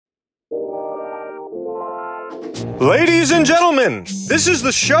Ladies and gentlemen, this is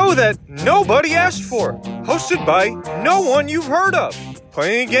the show that nobody asked for, hosted by no one you've heard of,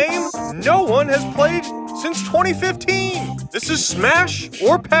 playing a game no one has played since 2015. This is Smash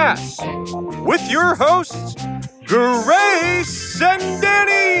or Pass, with your hosts, Grace and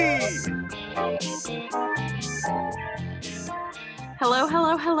Danny.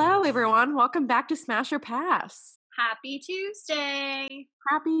 Hello, everyone. Welcome back to Smash or Pass. Happy Tuesday.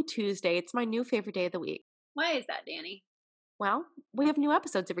 Happy Tuesday. It's my new favorite day of the week. Why is that, Danny? Well, we have new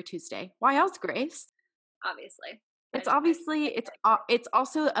episodes every Tuesday. Why else, Grace? Obviously. It's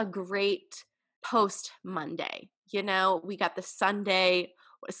also a great post Monday. You know, we got the Sunday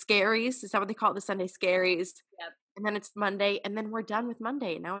scaries. Is that what they call it? The Sunday scaries. Yep. And then it's Monday, and then we're done with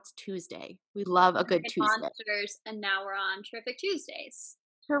Monday. Now it's Tuesday. We love a good Tuesday. Monsters, and now we're on Terrific Tuesdays.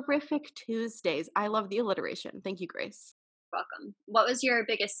 Terrific Tuesdays. I love the alliteration. Thank you, Grace. Welcome. What was your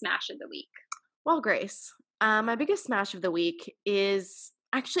biggest smash of the week? Well, Grace, my biggest smash of the week is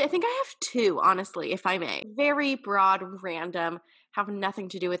actually, I think I have two, honestly, if I may. Very broad, random, have nothing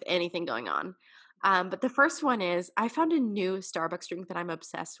to do with anything going on. But the first one is I found a new Starbucks drink that I'm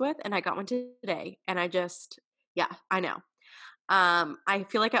obsessed with, and I got one today, and I know. I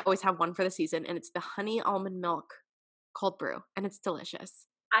feel like I always have one for the season, and it's the honey almond milk cold brew, and it's delicious.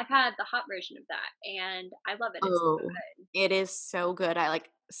 I've had the hot version of that, and I love it. It's so good. It is so good. I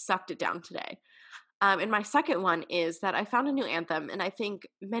sucked it down today. And my second one is that I found a new anthem, and I think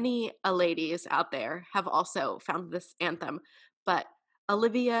many ladies out there have also found this anthem, but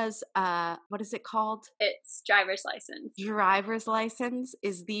Olivia's, what is it called? It's Driver's License. Driver's License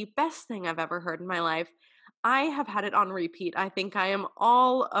is the best thing I've ever heard in my life. I have had it on repeat. I think I am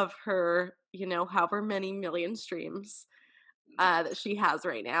all of her, however many million streams that she has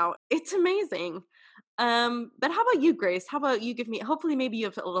right now. It's amazing. But how about you, Grace? How about you give me, hopefully maybe you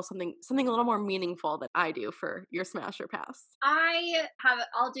have a little something a little more meaningful than I do for your Smash or Pass.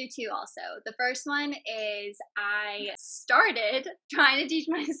 I'll do two also. The first one is I started trying to teach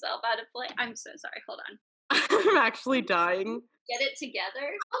myself how to play. I'm so sorry. Hold on. I'm actually dying. Get it together.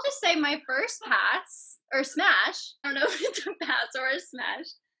 I'll just say my first pass or smash. I don't know if it's a pass or a smash.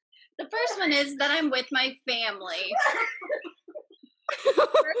 The first one is that I'm with my family.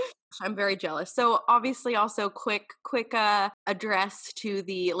 I'm very jealous. So obviously also quick address to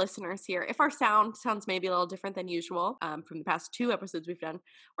the listeners here. If our sound sounds maybe a little different than usual from the past two episodes we've done,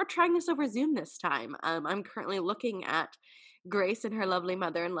 we're trying this over Zoom this time. I'm currently looking at Grace and her lovely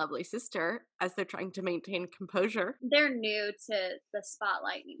mother and lovely sister as they're trying to maintain composure. They're new to the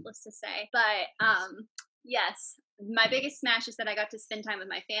spotlight, needless to say. But yes, my biggest smash is that I got to spend time with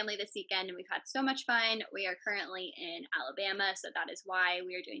my family this weekend, and we've had so much fun. We are currently in Alabama, so that is why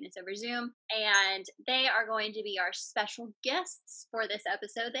we are doing this over Zoom. And they are going to be our special guests for this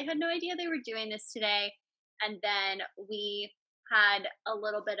episode. They had no idea they were doing this today. And then we had a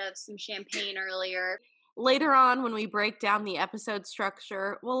little bit of some champagne earlier. Later on, when we break down the episode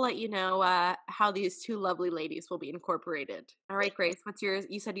structure, we'll let you know how these two lovely ladies will be incorporated. All right, Grace, what's yours?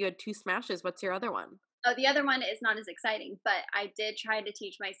 You said you had two smashes. What's your other one? Oh, the other one is not as exciting, but I did try to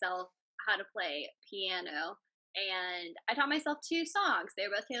teach myself how to play piano, and I taught myself two songs. They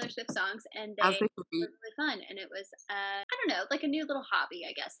were both Taylor Swift songs, and they were really fun, and it was, I don't know, like a new little hobby,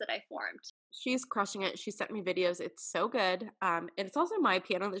 I guess, that I formed. She's crushing it. She sent me videos. It's so good. And it's also my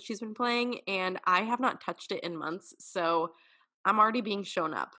piano that she's been playing, and I have not touched it in months, so I'm already being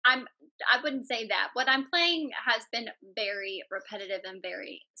shown up. I wouldn't say that. What I'm playing has been very repetitive and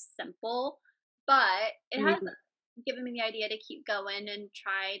very simple, but it has given me the idea to keep going and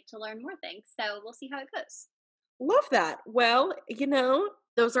try to learn more things. So we'll see how it goes. Love that. Well,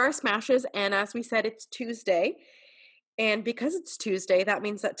 those are our smashes. And as we said, it's Tuesday. And because it's Tuesday, that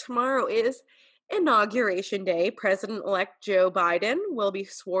means that tomorrow is Inauguration Day. President-elect Joe Biden will be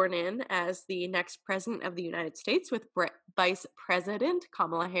sworn in as the next president of the United States with Vice President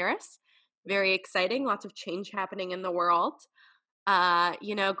Kamala Harris. Very exciting. Lots of change happening in the world.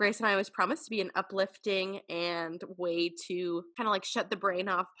 Grace and I always promised to be an uplifting and way to kind of shut the brain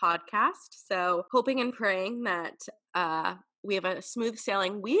off podcast. So hoping and praying that we have a smooth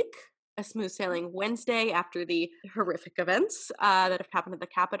sailing week, a smooth sailing Wednesday after the horrific events that have happened at the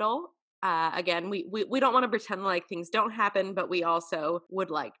Capitol. Again, we don't want to pretend like things don't happen, but we also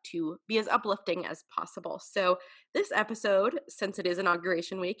would like to be as uplifting as possible. So this episode, since it is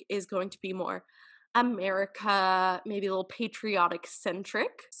Inauguration Week, is going to be more America, maybe a little patriotic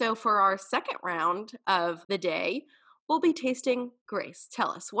centric. So for our second round of the day, we'll be tasting. Grace,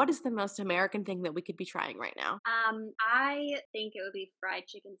 tell us, what is the most American thing that we could be trying right now? I think it would be fried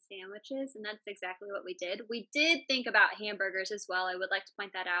chicken sandwiches, and that's exactly what we did. We did think about hamburgers as well. I would like to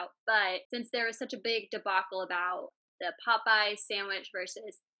point that out. But since there was such a big debacle about the Popeye sandwich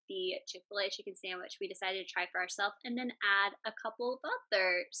versus the Chick-fil-A chicken sandwich, we decided to try for ourselves and then add a couple of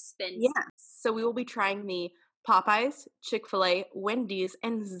other spins. Yeah. So we will be trying the Popeyes, Chick-fil-A, Wendy's,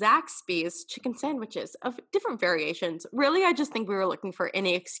 and Zaxby's chicken sandwiches of different variations. Really, I just think we were looking for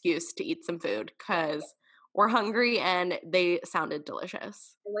any excuse to eat some food because we're hungry and they sounded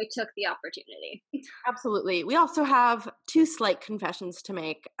delicious. And we took the opportunity. Absolutely. We also have 2 slight confessions to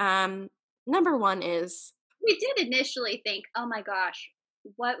make. Number one is We did initially think, oh my gosh,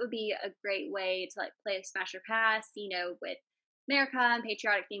 what would be a great way to like play a smash or pass, with America and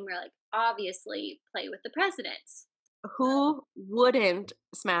patriotic theme. We're like, obviously play with the presidents. who wouldn't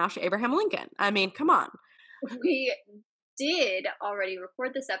smash Abraham Lincoln? I mean, come on. We did already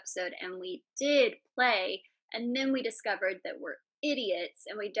record this episode and we did play, and then we discovered that we're idiots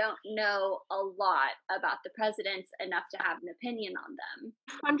and we don't know a lot about the presidents enough to have an opinion on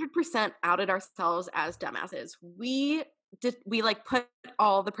them. 100% outed ourselves as dumbasses. We put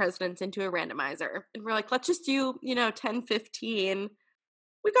all the presidents into a randomizer and we're like, let's just do 10, 15.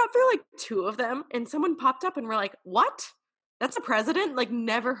 We got through like 2 of them and someone popped up and we're like, what, that's a president? Like,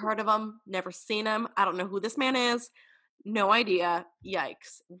 never heard of him, never seen him, I don't know who this man is, no idea.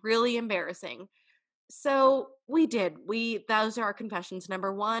 Yikes, really embarrassing. So those are our confessions.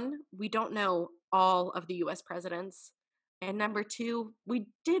 Number 1, we don't know all of the US presidents, and number 2, we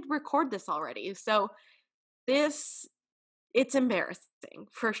did record this already. So it's embarrassing,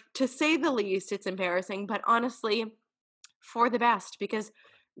 to say the least. It's embarrassing, but honestly, for the best, because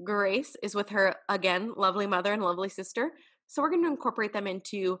Grace is with her, again, lovely mother and lovely sister. So we're going to incorporate them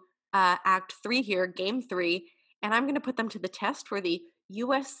into Act 3 here, Game 3, and I'm going to put them to the test for the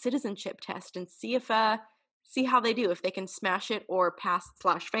U.S. citizenship test and see how they do, if they can smash it or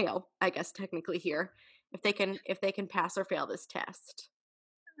pass/fail, I guess technically here, if they can pass or fail this test.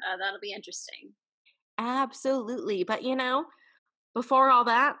 That'll be interesting. Absolutely. But before all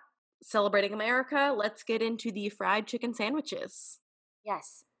that, celebrating America, let's get into the fried chicken sandwiches.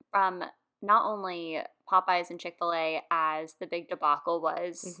 Yes. Not only Popeyes and Chick-fil-A, as the big debacle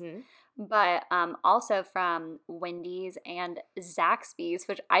was, but also from Wendy's and Zaxby's,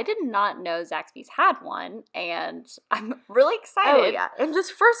 which I did not know Zaxby's had one, and I'm really excited. Oh yeah, and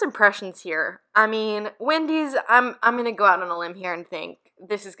just first impressions here. I mean, Wendy's, I'm gonna go out on a limb here and think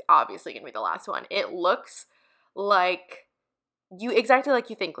this is obviously gonna be the last one. It looks like exactly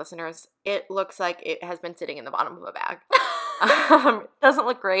like you think, listeners. It looks like it has been sitting in the bottom of a bag. Doesn't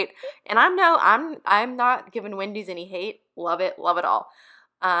look great, and I'm not giving Wendy's any hate. Love it all.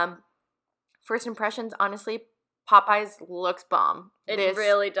 First impressions, honestly, Popeyes looks bomb. It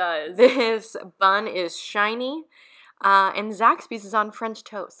really does. This bun is shiny, and Zaxby's is on French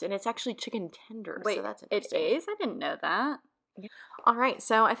toast, and it's actually chicken tenders. Wait, so that's interesting. It is? I didn't know that. Yeah. All right,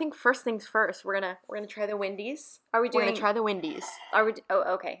 so I think first things first, we're gonna try the Wendy's. We're gonna try the Wendy's. Are we?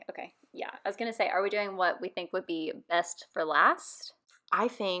 Oh, okay. Yeah, I was gonna say, are we doing what we think would be best for last? I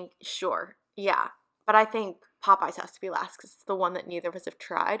think, sure, yeah, but I think Popeyes has to be last because it's the one that neither of us have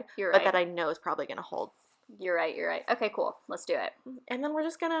tried. You're right. But that I know is probably gonna hold. You're right. Okay, cool. Let's do it. And then we're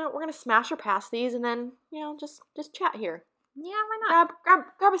gonna smash or pass these, and then just chat here. Yeah, why not?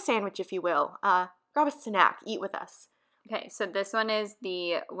 Grab a sandwich, if you will. Grab a snack. Eat with us. Okay, so this one is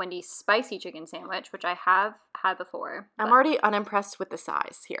the Wendy's spicy chicken sandwich, which I have had before. I'm already unimpressed with the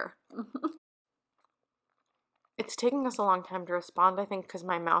size here. It's taking us a long time to respond, I think, because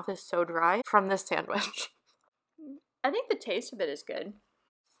my mouth is so dry from this sandwich. I think the taste of it is good.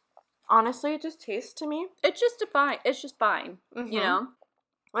 Honestly, it just tastes to me. It's just fine. Mm-hmm.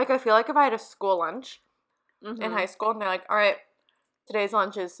 Like, I feel like if I had a school lunch in high school, and they're like, all right, today's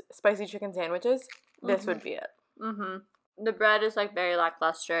lunch is spicy chicken sandwiches, this would be it. The bread is like very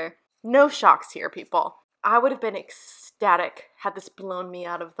lackluster. No shocks here, people. I would have been ecstatic had this blown me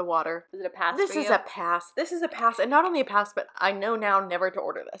out of the water. Is it a pass This is a pass. This is a pass. And not only a pass, but I know now never to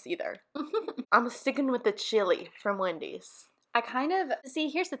order this either. I'm sticking with the chili from Wendy's.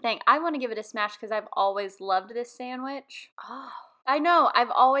 Here's the thing. I want to give it a smash because I've always loved this sandwich. Oh. I know.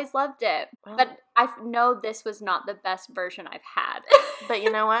 I've always loved it. Well, but I know this was not the best version I've had. But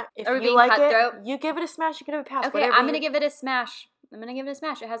you know what? If Are we you being like cutthroat? it, you give it a smash, you give it a pass. Okay, I'm going to give it a smash.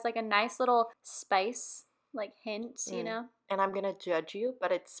 It has like a nice little spice, like hint, And I'm going to judge you,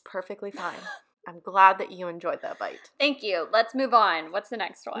 but it's perfectly fine. I'm glad that you enjoyed that bite. Thank you. Let's move on. What's the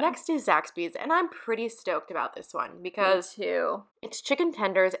next one? Next is Zaxby's, and I'm pretty stoked about this one because Me too. it's chicken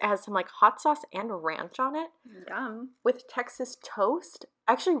tenders. It has some like hot sauce and ranch on it. Yum. With Texas toast.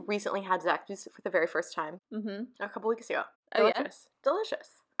 I actually recently had Zaxby's for the very first time. Mm-hmm. A couple weeks ago. Oh, yeah? Delicious. Delicious.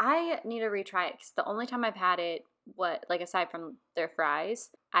 I need to retry it because the only time I've had it, aside from their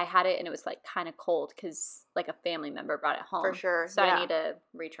fries, I had it and it was like kind of cold because like a family member brought it home. For sure. So yeah. I need to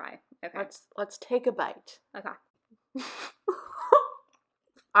retry. Okay. Let's take a bite. Okay.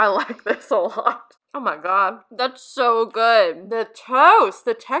 I like this a lot. Oh my god. That's so good. The toast,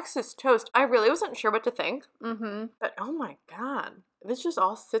 the Texas toast. I really wasn't sure what to think. Mm-hmm. But oh my god. This just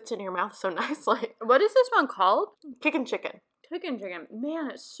all sits in your mouth so nicely. What is this one called? Chicken. Chicken.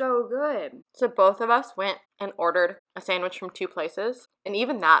 Man, it's so good. So both of us went and ordered a sandwich from 2 places. And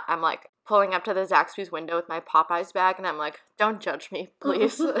even that, I'm like pulling up to the Zaxby's window with my Popeyes bag and I'm like, don't judge me,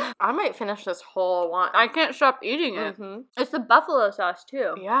 please. I might finish this whole one. I can't stop eating it. Mm-hmm. It's the buffalo sauce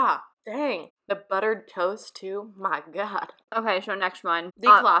too. Yeah. Dang. The buttered toast too. My god. Okay, so next one.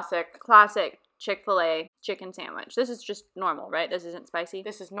 The classic Chick-fil-A chicken sandwich. This is just normal, right? This isn't spicy?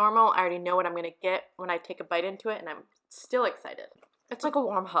 This is normal. I already know what I'm going to get when I take a bite into it, and I'm still excited. It's like a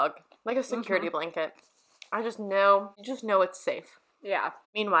warm hug, like a security blanket. You just know it's safe. Yeah.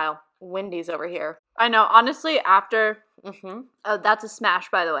 Meanwhile, Wendy's over here. I know. Honestly, after... Mm-hmm. Oh, that's a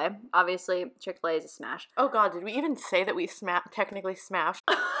smash, by the way. Obviously, Chick-fil-A is a smash. Oh, God. Did we even say that we technically smashed?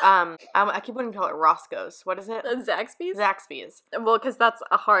 I keep wanting to call it Roscoe's. What is it? Zaxby's? Zaxby's. Well, because that's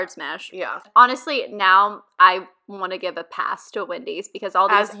a hard smash. Yeah. Honestly, now I want to give a pass to Wendy's because all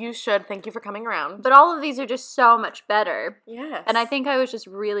these... As you should. Thank you for coming around. But all of these are just so much better. Yes. And I think I was just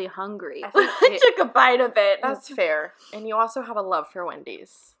really hungry. I took a bite of it. That's fair. And you also have a love for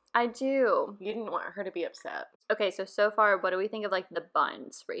Wendy's. I do. You didn't want her to be upset. Okay, so far, what do we think of, like, the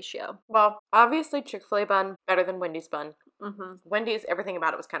buns ratio? Well, obviously, Chick-fil-A bun better than Wendy's bun. Mm-hmm. Wendy's, everything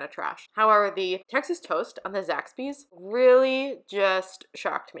about it was kind of trash. However, the Texas toast on the Zaxby's really just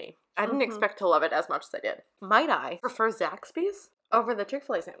shocked me. I didn't expect to love it as much as I did. Might I prefer Zaxby's over the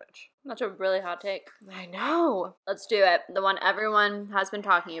Chick-fil-A sandwich? That's a really hot take. I know. Let's do it. The one everyone has been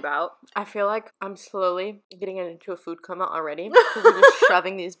talking about. I feel like I'm slowly getting into a food coma already because we're just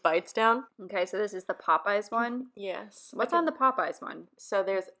shoving these bites down. Okay, so this is the Popeyes one. Yes. What's on the Popeyes one? So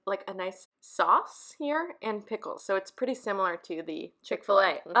there's like a nice sauce here and pickles. So it's pretty similar to the Chick-fil-A.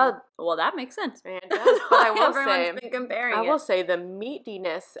 Mm-hmm. Oh, well, that makes sense. It does, but I will Everyone's been comparing I will say the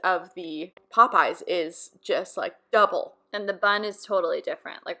meatiness of the Popeyes is just like double. And the bun is totally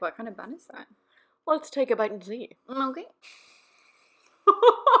different. Like, what kind of bun is that? Let's take a bite and see. Okay.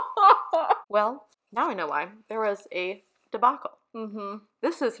 Well, now I know why. There was a debacle. Mm-hmm.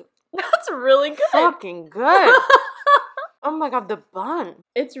 This is That's really good. fucking good. Oh my god, the bun.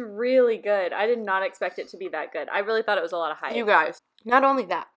 It's really good. I did not expect it to be that good. I really thought it was a lot of hype. You guys, not only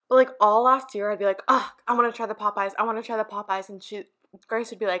that, but like all last year I'd be like, oh, I want to try the Popeyes. And Grace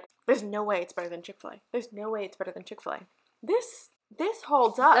would be like, there's no way it's better than Chick-fil-A. There's no way it's better than Chick-fil-A. This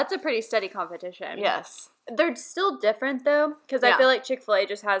holds up. That's a pretty steady competition. Yes. They're still different, though, because I feel like Chick-fil-A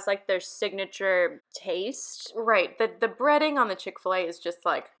just has, like, their signature taste. Right. The breading on the Chick-fil-A is just,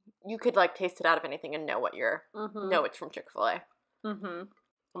 like, you could, like, taste it out of anything and know what know it's from Chick-fil-A. Mm-hmm.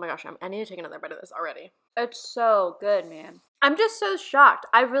 Oh my gosh, I need to take another bite of this already. It's so good, man. I'm just so shocked.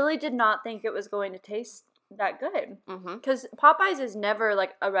 I really did not think it was going to taste that good. Because Popeyes is never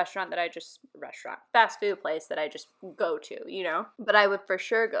like a fast food place that I just go to, you know? But I would for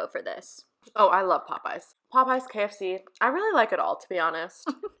sure go for this. Oh, I love Popeyes. Popeyes, KFC. I really like it all, to be honest.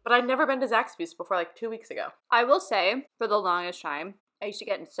 But I'd never been to Zaxby's before like 2 weeks ago. I will say, for the longest time, I used to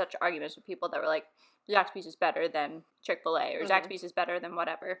get in such arguments with people that were like, Zaxby's is better than Chick-fil-A, or Zaxby's is better than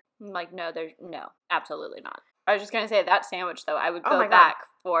whatever. I'm like, no, absolutely not. I was just going to say that sandwich, though, I would go back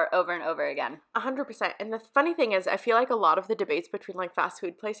for over and over again. 100%. And the funny thing is, I feel like a lot of the debates between like fast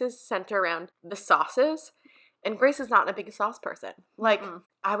food places center around the sauces. And Grace is not a big sauce person. Like,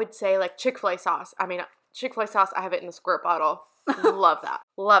 I would say like Chick-fil-A sauce. I mean, Chick-fil-A sauce, I have it in the squirt bottle. Love that.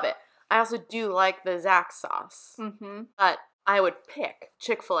 Love it. I also do like the Zax sauce. But I would pick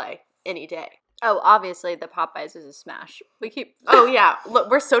Chick-fil-A any day. Oh, obviously the Popeyes is a smash. Oh yeah,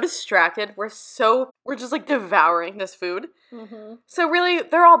 look, we're so distracted. We're just like devouring this food. So really,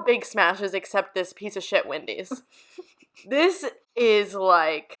 they're all big smashes except this piece of shit Wendy's. This is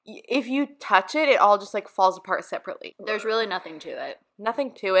like, if you touch it, it all just like falls apart separately. There's really nothing to it.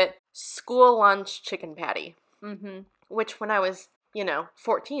 Nothing to it. School lunch chicken patty. Which when I was,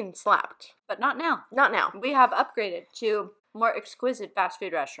 14 slapped. But not now. Not now. We have upgraded to more exquisite fast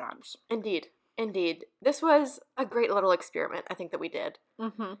food restaurants. Indeed. This was a great little experiment, I think, that we did.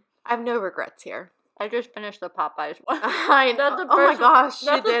 I have no regrets here. I just finished the Popeyes one. Oh my gosh,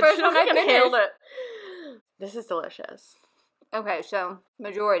 that's you the did. first She one I fucking nailed finished. it. This is delicious. Okay, so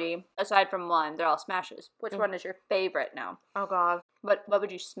majority, aside from one, they're all smashes. Which one is your favorite now? Oh god. What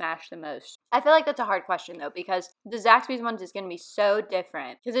would you smash the most? I feel like that's a hard question though, because the Zaxby's ones is going to be so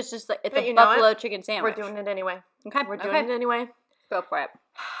different. Because it's just like, it's But a you know buffalo what? chicken sandwich. We're doing it anyway. Okay, We're doing it anyway. Go for it.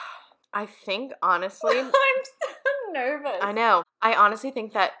 I think, honestly... I'm so nervous. I know. I honestly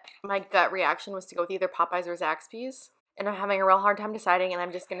think that my gut reaction was to go with either Popeyes or Zaxby's. And I'm having a real hard time deciding, and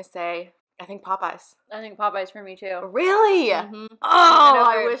I'm just going to say, I think Popeyes. I think Popeyes for me too. Really? Mm-hmm. Oh,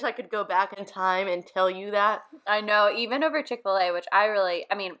 I wish I could go back in time and tell you that. I know, even over Chick-fil-A, which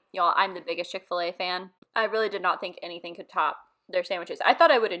I mean, y'all, I'm the biggest Chick-fil-A fan. I really did not think anything could top their sandwiches. I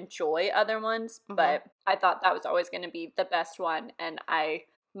thought I would enjoy other ones, but I thought that was always going to be the best one, and I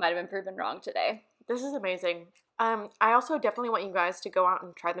might have been proven wrong today. This is amazing. I also definitely want you guys to go out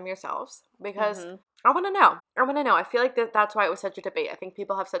and try them yourselves, because I want to know. I feel like that's why it was such a debate. I think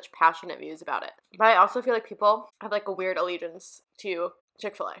people have such passionate views about it. But I also feel like people have like a weird allegiance to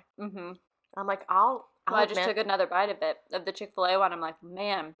Chick-fil-A. I'm like, I just took another bite of the Chick-fil-A one. I'm like,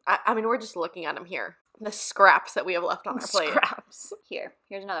 man. I mean, we're just looking at them here. The scraps that we have left on our plate. Scraps.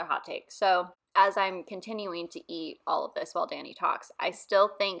 Here's another hot take. So as I'm continuing to eat all of this while Danny talks, I still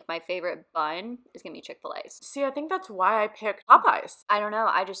think my favorite bun is going to be Chick-fil-A's. See, I think that's why I picked Popeyes. I don't know.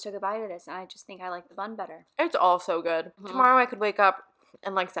 I just took a bite of this, and I just think I like the bun better. It's all so good. Tomorrow I could wake up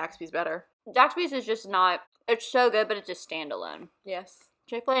and like Zaxby's better. Zaxby's is just not, it's so good, but it's just standalone. Yes.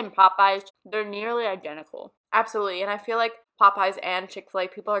 Chick-fil-A and Popeyes, they're nearly identical. Absolutely. And I feel like Popeyes and Chick-fil-A,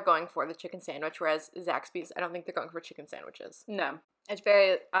 people are going for the chicken sandwich, whereas Zaxby's, I don't think they're going for chicken sandwiches. No. It's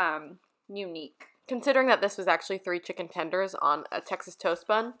very unique. Considering that this was actually 3 chicken tenders on a Texas toast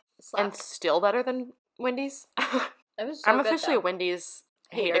bun, and still better than Wendy's. It was so I'm good, officially though. a Wendy's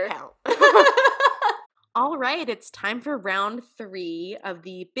hate Hater. account. All right, it's time for round 3 of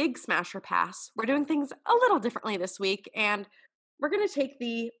the Big Smasher Pass. We're doing things a little differently this week, and we're going to take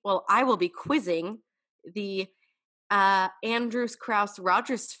I will be quizzing the Andrews, Krause,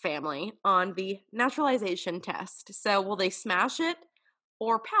 Rogers family on the naturalization test. So will they smash it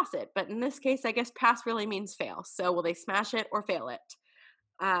or pass it? But in this case, I guess pass really means fail. So will they smash it or fail it?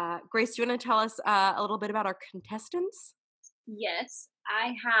 Grace, do you want to tell us a little bit about our contestants? Yes,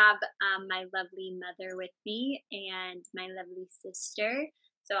 I have my lovely mother with me and my lovely sister.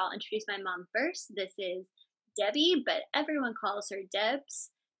 So I'll introduce my mom first. This is Debbie, but everyone calls her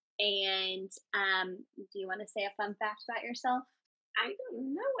Debs. And do you want to say a fun fact about yourself? I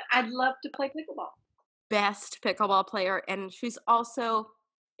don't know. I'd love to play pickleball. Best pickleball player, and she's also,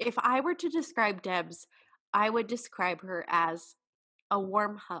 if I were to describe Debs, I would describe her as a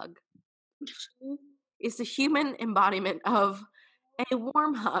warm hug. She is the human embodiment of a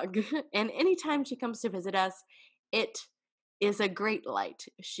warm hug, and anytime she comes to visit us, it is a great light.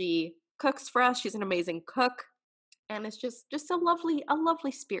 She cooks for us. She's an amazing cook, and it's just a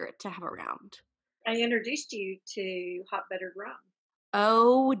lovely spirit to have around. I introduced you to hot buttered rum.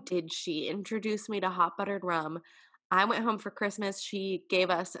 Oh, did she introduce me to hot buttered rum? I went home for Christmas. She gave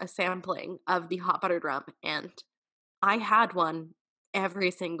us a sampling of the hot buttered rum, and I had one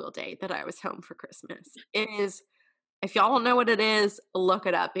every single day that I was home for Christmas. It is, if y'all don't know what it is, look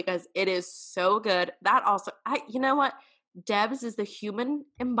it up because it is so good. That also, you know what? Debs is the human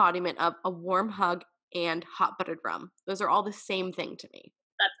embodiment of a warm hug and hot buttered rum. Those are all the same thing to me.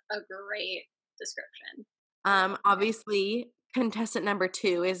 That's a great description. Obviously, contestant number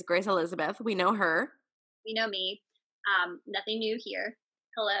 2 is Grace Elizabeth. We know her. You know me. Nothing new here.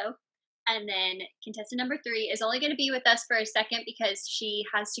 Hello. And then contestant number 3 is only going to be with us for a second because she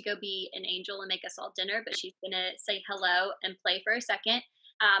has to go be an angel and make us all dinner, but she's going to say hello and play for a second.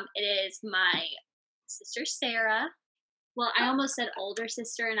 It is my sister, Sarah. Well, I almost said older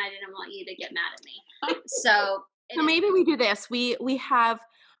sister, and I didn't want you to get mad at me. So maybe we do this. We have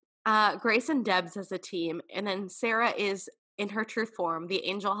Grace and Debs as a team, and then Sarah is in her true form, the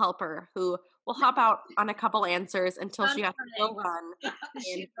angel helper, who will hop out on a couple answers until she has to go run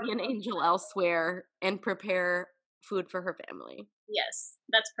and be an angel elsewhere and prepare food for her family. Yes,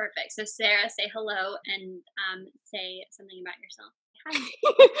 that's perfect. So Sarah, say hello and say something about yourself. Hi.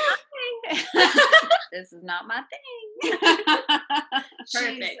 This is not my thing.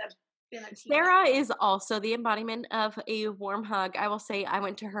 Perfect. Sarah is also the embodiment of a warm hug. I will say I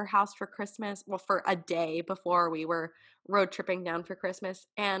went to her house for Christmas, for a day before we were road tripping down for Christmas,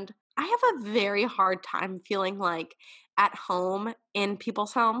 and I have a very hard time feeling like at home in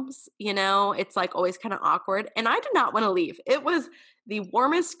people's homes. You know, it's like always kind of awkward, and I did not want to leave. It was the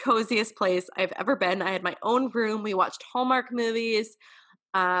warmest, coziest place I've ever been. I had my own room. We watched Hallmark movies.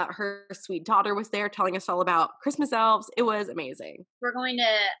 Her sweet daughter was there telling us all about Christmas elves. It was amazing. We're going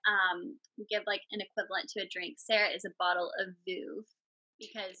to give like an equivalent to a drink. Sarah is a bottle of Vouv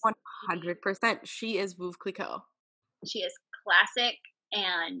because 100%. She is Veuve Clicquot. she is classic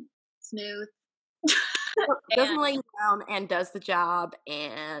and smooth. Doesn't lay down and does the job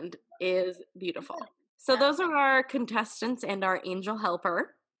and is beautiful. So those are our contestants and our angel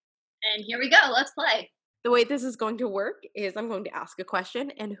helper. And here we go. Let's play. The way this is going to work is I'm going to ask a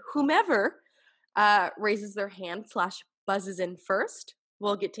question, and whomever raises their hand / buzzes in first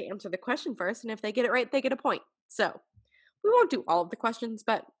will get to answer the question first. And if they get it right, they get a point. So we won't do all of the questions,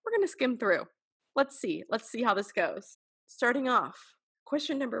 but we're going to skim through. Let's see how this goes. Starting off,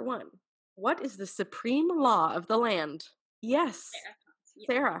 question number 1. What is the supreme law of the land? Yes,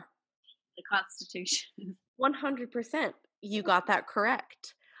 Sarah. The Constitution. 100%. You got that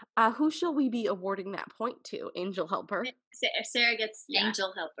correct. Who shall we be awarding that point to? Angel helper. Sarah gets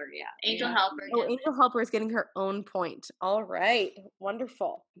Angel helper, Angel helper. Oh, angel helper is getting her own point. All right,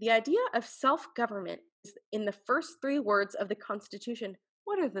 wonderful. The idea of self-government is in the first 3 words of the Constitution.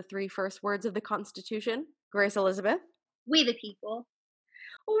 What are the 3 first words of the Constitution? Grace Elizabeth? We the people.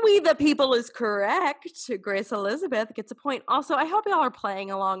 We the people is correct. Grace Elizabeth gets a point. Also, I hope y'all are playing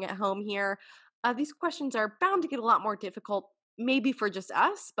along at home here. These questions are bound to get a lot more difficult, maybe for just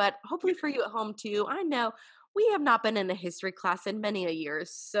us, but hopefully for you at home too. I know we have not been in a history class in many a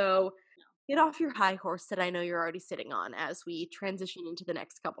years, so get off your high horse that I know you're already sitting on as we transition into the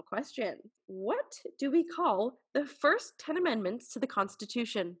next couple questions. What do we call the first 10 amendments to the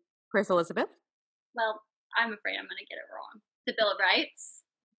Constitution? Grace Elizabeth? Well, I'm afraid I'm going to get it wrong. The Bill of Rights?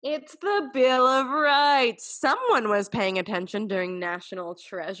 It's the Bill of Rights. Someone was paying attention during National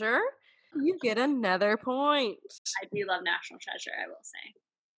Treasure. You get another point. I do love National Treasure, I will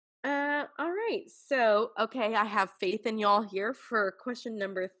say. All right. So, okay, I have faith in y'all here for question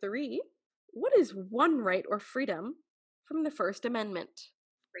number 3. What is one right or freedom from the First Amendment?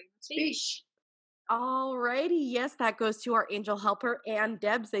 Freedom of speech. All righty. Yes, that goes to our angel helper and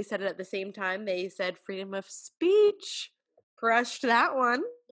Debs. They said it at the same time. They said freedom of speech. Crushed that one.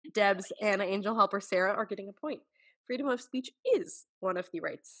 Debs and angel helper Sarah are getting a point. Freedom of speech is one of the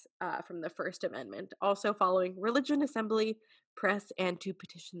rights from the First Amendment, also following religion, assembly, press, and to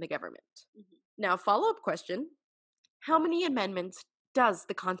petition the government. Mm-hmm. Now, follow-up question. How many amendments does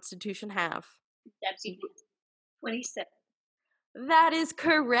the Constitution have? Debs, 27. That is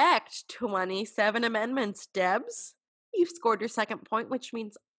correct. 27 amendments, Debs. You've scored your second point, which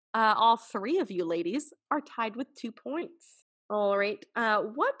means all 3 of you ladies are tied with 2 points. All right.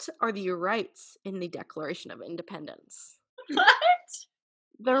 What are the rights in the Declaration of Independence? What?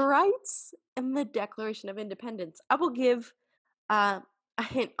 The rights in the Declaration of Independence. I will give a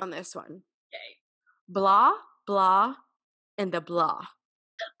hint on this one. Okay. Blah, blah, and the blah.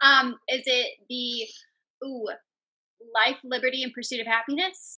 Is it the life, liberty, and pursuit of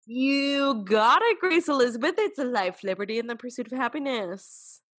happiness? You got it, Grace Elizabeth. It's a life, liberty, and the pursuit of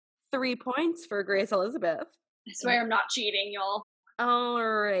happiness. 3 points for Grace Elizabeth. I swear I'm not cheating, y'all.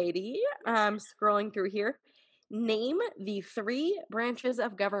 Alrighty. I'm scrolling through here. Name the 3 branches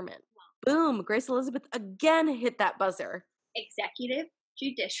of government. Boom. Grace Elizabeth again hit that buzzer. Executive,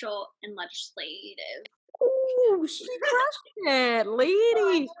 judicial, and legislative. Ooh, she crushed it.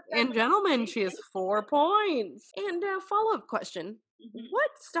 Ladies and gentlemen, she has 4 points. And a follow-up question. Mm-hmm.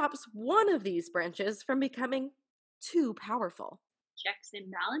 What stops one of these branches from becoming too powerful? Checks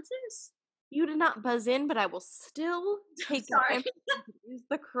and balances? You did not buzz in, but I will still take the use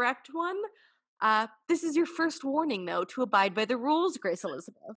the correct one. This is your first warning, though, to abide by the rules, Grace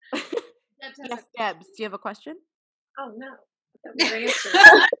Elizabeth. Yes, Debs, do you have a question? Oh, no. That was answered.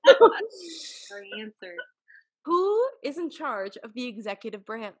 Our answer. Who is in charge of the executive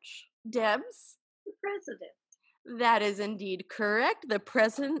branch? Debs? The president. That is indeed correct. The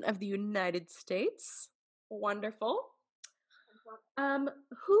President of the United States. Wonderful.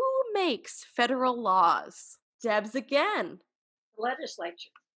 Who makes federal laws? Debs again. The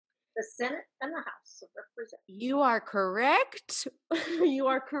legislature. The Senate and the House of Representatives. You are correct. You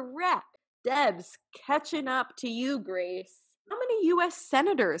are correct. Debs, catching up to you, Grace. How many U.S.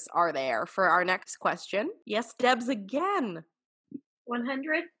 senators are there for our next question? Yes, Debs again.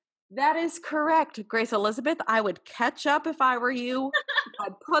 100. That is correct, Grace Elizabeth. I would catch up if I were you.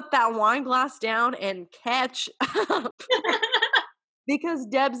 I'd put that wine glass down and catch up. Because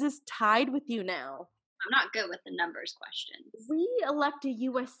Debs is tied with you now. I'm not good with the numbers questions. We elect a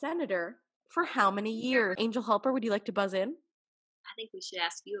U.S. senator for how many years? Angel Helper, would you like to buzz in? I think we should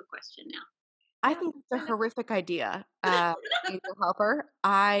ask you a question now. I think it's a horrific idea, Angel Helper.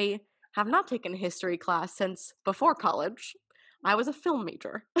 I have not taken a history class since before college. I was a film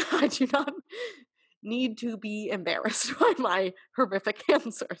major. I do not need to be embarrassed by my horrific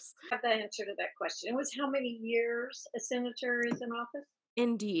answers. I have the answer to that question. It was how many years a senator is in office?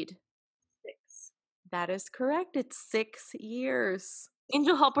 Indeed. 6. That is correct. It's 6 years.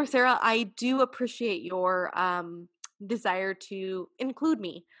 Angel Helper Sarah, I do appreciate your desire to include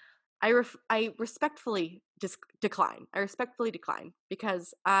me. I respectfully decline. I respectfully decline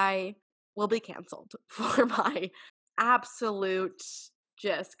because I will be canceled for my absolute,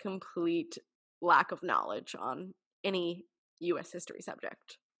 just complete lack of knowledge on any U.S. history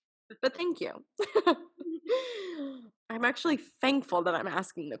subject. But thank you. I'm actually thankful that I'm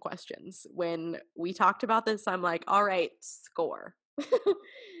asking the questions. When we talked about this, I'm like, all right, score.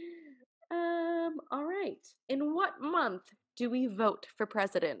 All right. In what month do we vote for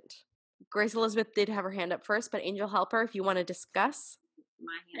president? Grace Elizabeth did have her hand up first, but Angel Helper, if you want to discuss.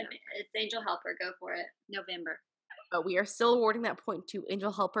 My hand. It's Angel Helper. Go for it. November. But we are still awarding that point to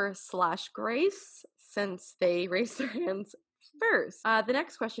Angel Helper / Grace since they raised their hands first. The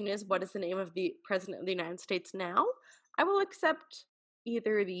next question is, what is the name of the President of the United States now? I will accept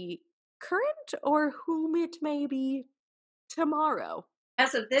either the current or whom it may be tomorrow.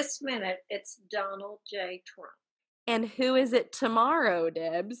 As of this minute, it's Donald J. Trump. And who is it tomorrow,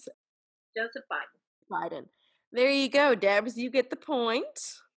 Debs? Joseph Biden. Biden. There you go, Debs. You get the point.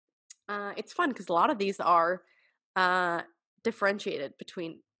 It's fun because a lot of these are differentiated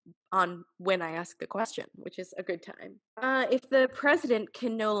on when I ask the question, which is a good time. If the president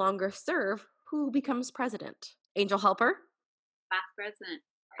can no longer serve, who becomes president? Angel Helper? Vice president.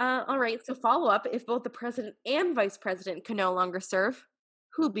 All right, so follow up. If both the president and vice president can no longer serve,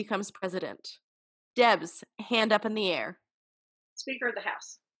 who becomes president? Debs, hand up in the air. Speaker of the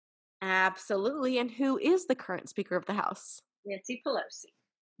House. Absolutely. And who is the current Speaker of the House? Nancy Pelosi.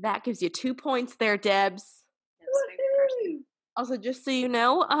 That gives you 2 points there, Debs. Also, just so you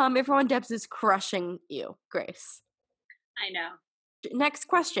know, everyone, Debs is crushing you, Grace. I know. Next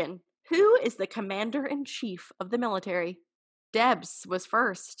question. Who is the commander-in-chief of the military? Debs was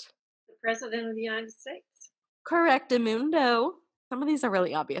first. The President of the United States. Correctamundo. Some of these are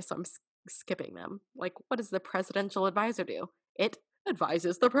really obvious, so I'm skipping them. Like, what does the presidential advisor do? It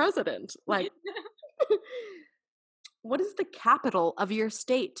advises the president. Like, what is the capital of your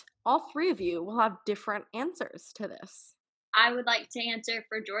state? All 3 of you will have different answers to this. I would like to answer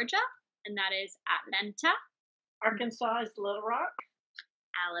for Georgia, and that is Atlanta. Arkansas is Little Rock.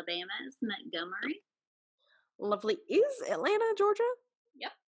 Alabama is Montgomery. Lovely. Is Atlanta, Georgia?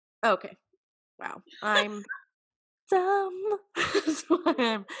 Yep. Okay. Wow. I'm dumb. That's why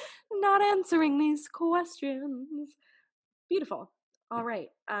I'm not answering these questions. Beautiful. All right.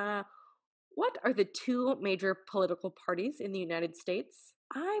 What are the 2 major political parties in the United States?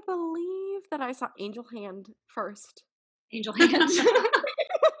 I believe that I saw Angel Hand first. Angel Hand.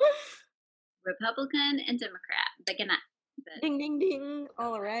 Republican and Democrat. Ding, ding, ding.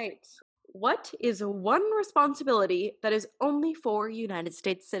 All right. What is one responsibility that is only for United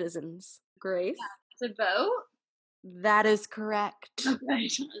States citizens? Grace? To vote? That is correct. Okay. I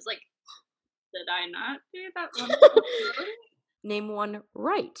was like, did I not do that one? Name one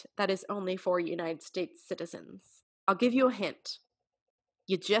right that is only for United States citizens. I'll give you a hint.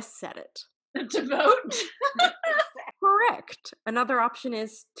 You just said it. To vote? Correct. Another option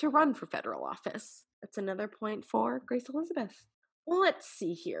is to run for federal office. That's another point for Grace Elizabeth. Well, let's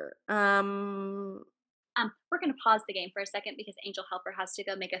see here. We're going to pause the game for a second because Angel Helper has to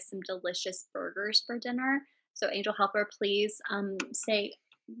go make us some delicious burgers for dinner. So Angel Helper, please say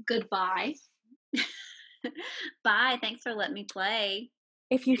goodbye. Bye. Thanks for letting me play.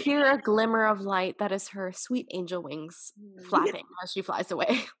 If you hear a glimmer of light, that is her sweet angel wings flapping as she flies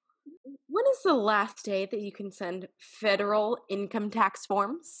away. When is the last day that you can send federal income tax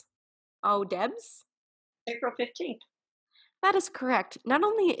forms? Oh, Debs? April 15th. That is correct. Not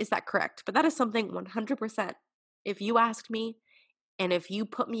only is that correct, but that is something 100%. If you asked me, and if you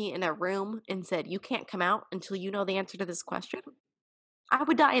put me in a room and said, you can't come out until you know the answer to this question, I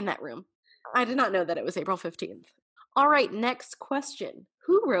would die in that room. I did not know that it was April 15th. All right, next question.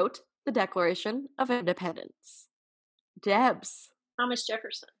 Who wrote the Declaration of Independence? Debs. Thomas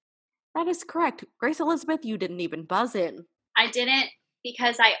Jefferson. That is correct. Grace Elizabeth, you didn't even buzz in. I didn't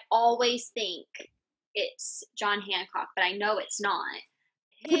because I always think it's John Hancock, but I know it's not.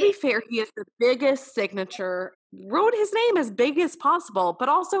 To be fair, he is the biggest signature, wrote his name as big as possible, but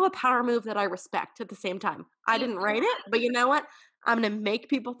also a power move that I respect at the same time. I didn't write it, but you know what? I'm going to make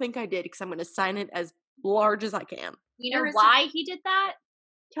people think I did because I'm going to sign it as large as I can. You know why he did that?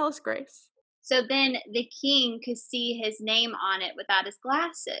 Tell us, Grace. So then the king could see his name on it without his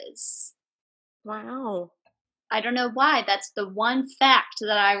glasses. Wow. I don't know why. That's the one fact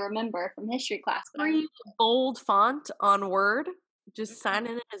that I remember from history class. But Pretty bold font on Word. Just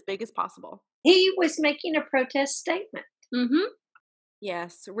signing it as big as possible. He was making a protest statement. Mm-hmm.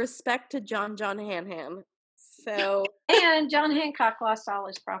 Yes, respect to John Hanhan. So, And John Hancock lost all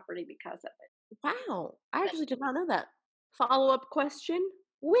his property because of it. wow, I actually did not know that. Follow-up question: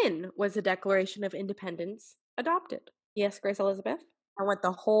 when was the Declaration of Independence adopted? Yes, Grace Elizabeth? I want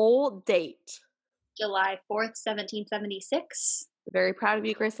the whole date. July 4th, 1776. Very proud of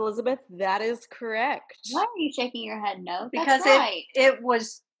you, Grace Elizabeth. That is correct. Why are you shaking your head no? Because That's right.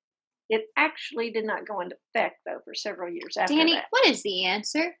 it actually did not go into effect, though, for several years after Danny, that. what is the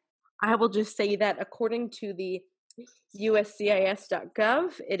answer? I will just say that according to the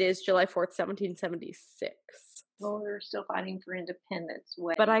USCIS.gov, it is July 4th, 1776. Well, we're still fighting for independence.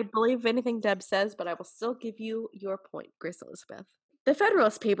 But I believe anything Deb says, but I will still give you your point, Grace Elizabeth. The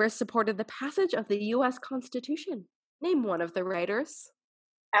Federalist Papers supported the passage of the U.S. Constitution. Name one of the writers.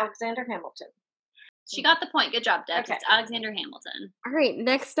 Alexander Hamilton. She got the point. Good job, Deb. Okay. It's Alexander Hamilton. All right,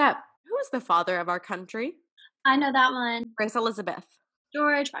 next up. Who is the father of our country? I know that one. Grace Elizabeth.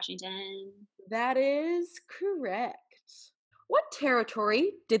 George Washington. That is correct. What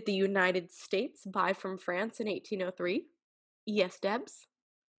territory did the United States buy from France in 1803? Yes, Debs?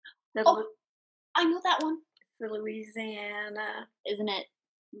 I know that one. The Louisiana. Isn't it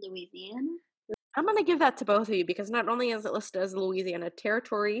Louisiana? I'm going to give that to both of you because not only is it listed as Louisiana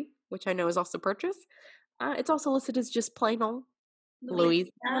Territory, which I know is also purchased, it's also listed as just plain old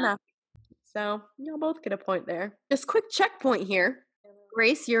Louisiana. So you'll both get a point there. Just quick checkpoint here.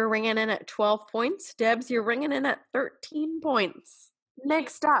 Grace, you're ringing in at 12 points. Debs, you're ringing in at 13 points.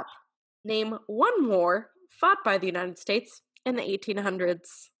 Next up, name one war fought by the United States in the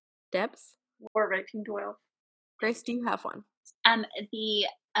 1800s. Debs? War of 1812. Grace, do you have one?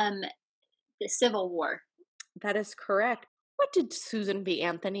 The Civil War. That is correct. What did Susan B.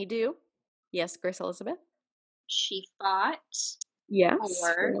 Anthony do? Yes, Grace Elizabeth? She fought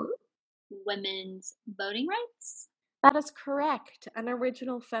for women's voting rights. That is correct. An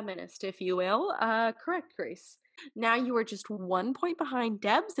original feminist, if you will. Correct, Grace. Now you are just 1 point behind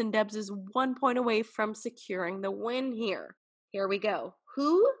Debs, and Debs is 1 point away from securing the win here. Here we go.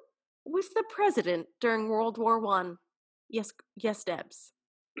 Who was the president during World War I? Yes, Debs.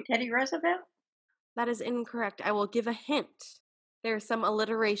 Teddy Roosevelt? That is incorrect. I will give a hint. There's some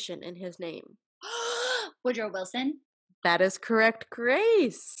alliteration in his name. Woodrow Wilson? That is correct,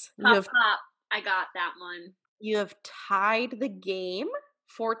 Grace. Pop. I got that one. You have tied the game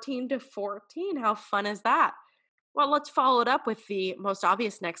 14-14. How fun is that? Well, let's follow it up with the most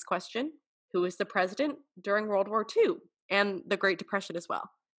obvious next question. Who was the president during World War II and the Great Depression as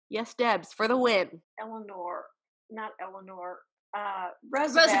well? Yes, Debs, for the win.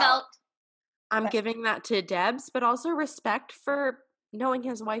 Roosevelt. I'm giving that to Debs, but also respect for knowing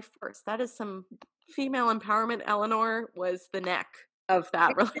his wife first. That is some female empowerment. Eleanor was the neck of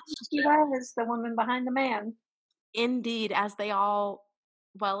that relationship. She was the woman behind the man. Indeed, as they all,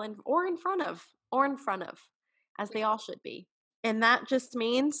 in front of, as they all should be. And that just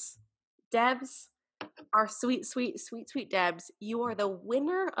means, Debs, our sweet Debs, you are the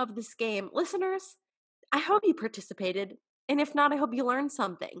winner of this game. Listeners, I hope you participated. And if not, I hope you learned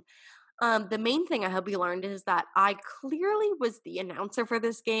something. The main thing I hope you learned is that I clearly was the announcer for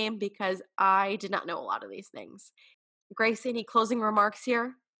this game because I did not know a lot of these things. Grace, any closing remarks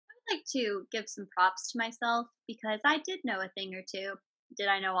here? I'd like to give some props to myself because I did know a thing or two. Did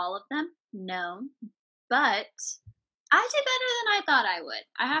I know all of them? No. But I did better than I thought I would,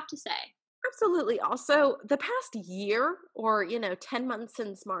 I have to say. Absolutely. Also, the past year or, 10 months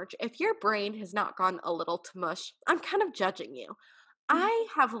since March, if your brain has not gone a little to mush, I'm kind of judging you. I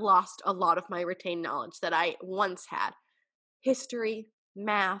have lost a lot of my retained knowledge that I once had. History,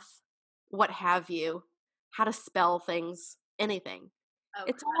 math, what have you, how to spell things, anything.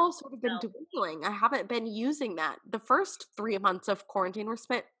 It's all sort of been dwindling. I haven't been using that. The first 3 months of quarantine were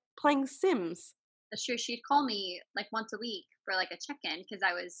spent playing Sims. That's true. She'd call me like once a week for like a check-in because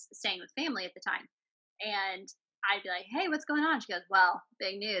I was staying with family at the time. And I'd be like, hey, what's going on? She goes, well,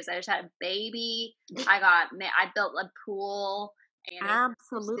 big news. I just had a baby. I built a pool. And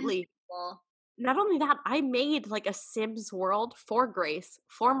absolutely. Not only that, I made like a Sims world for Grace,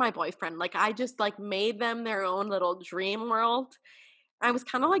 for my boyfriend. Like I just made them their own little dream world. I was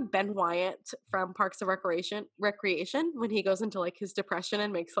kind of like Ben Wyatt from Parks and Recreation when he goes into like his depression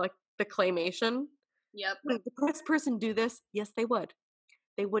and makes like the claymation. Yep. Would the first person do this? Yes, they would.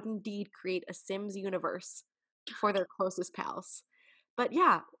 They would indeed create a Sims universe for their closest pals. But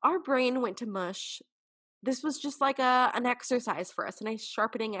yeah, our brain went to mush this was just like an exercise for us, a nice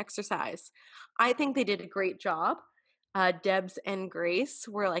sharpening exercise. I think they did a great job. Debs and Grace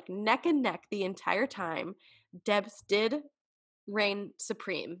were like neck and neck the entire time. Debs did reign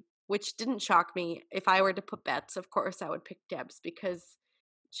supreme, which didn't shock me. If I were to put bets, of course I would pick Debs because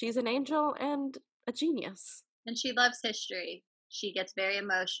she's an angel and a genius. And she loves history. She gets very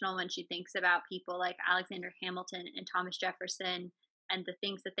emotional when she thinks about people like Alexander Hamilton and Thomas Jefferson and the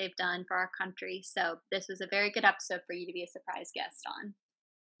things that they've done for our country. So this was a very good episode for you to be a surprise guest on.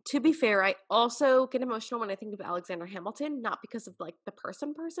 To be fair, I also get emotional when I think of Alexander Hamilton, not because of like the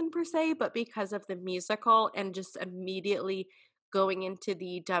person per se, but because of the musical and just immediately going into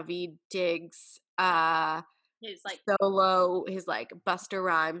the Daveed Diggs His like solo, his like Buster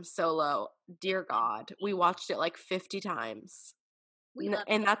Rhymes solo. Dear God, we watched it like 50 times.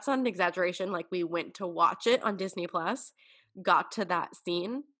 And that's not an exaggeration. Like we went to watch it on Disney Plus, got to that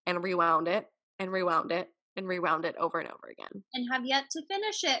scene and rewound it and rewound it and rewound it over and over again. And have yet to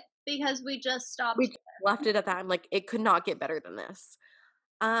finish it because we just stopped. We left it at that. I'm like, it could not get better than this.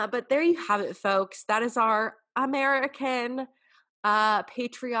 But there you have it, folks. That is our American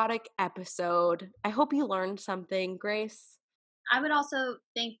patriotic episode. I hope you learned something, Grace. I would also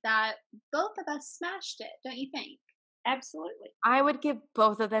think that both of us smashed it, don't you think? Absolutely. I would give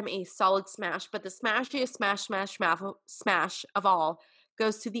both of them a solid smash, but the smashiest smash of all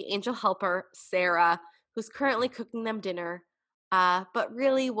goes to the angel helper, Sarah, who's currently cooking them dinner, but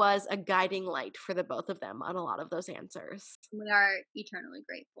really was a guiding light for the both of them on a lot of those answers. We are eternally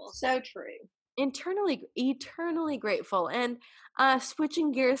grateful. So true. Eternally grateful. And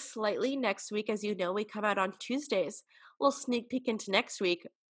switching gears slightly, next week, as you know, we come out on Tuesdays. We'll sneak peek into next week.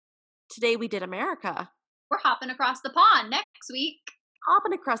 Today we did America. We're hopping across the pond next week.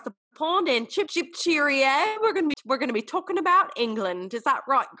 Hopping across the pond and chip cheerio. We're gonna be talking about England. Is that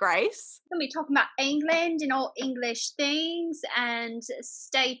right, Grace? We're gonna be talking about England and all English things, and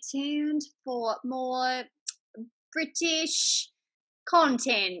stay tuned for more British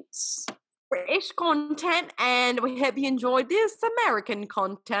content. And we hope you enjoyed this American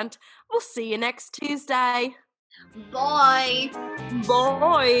content. We'll see you next Tuesday. Bye.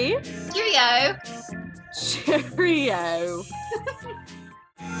 Bye. Cheerio. Cheerio.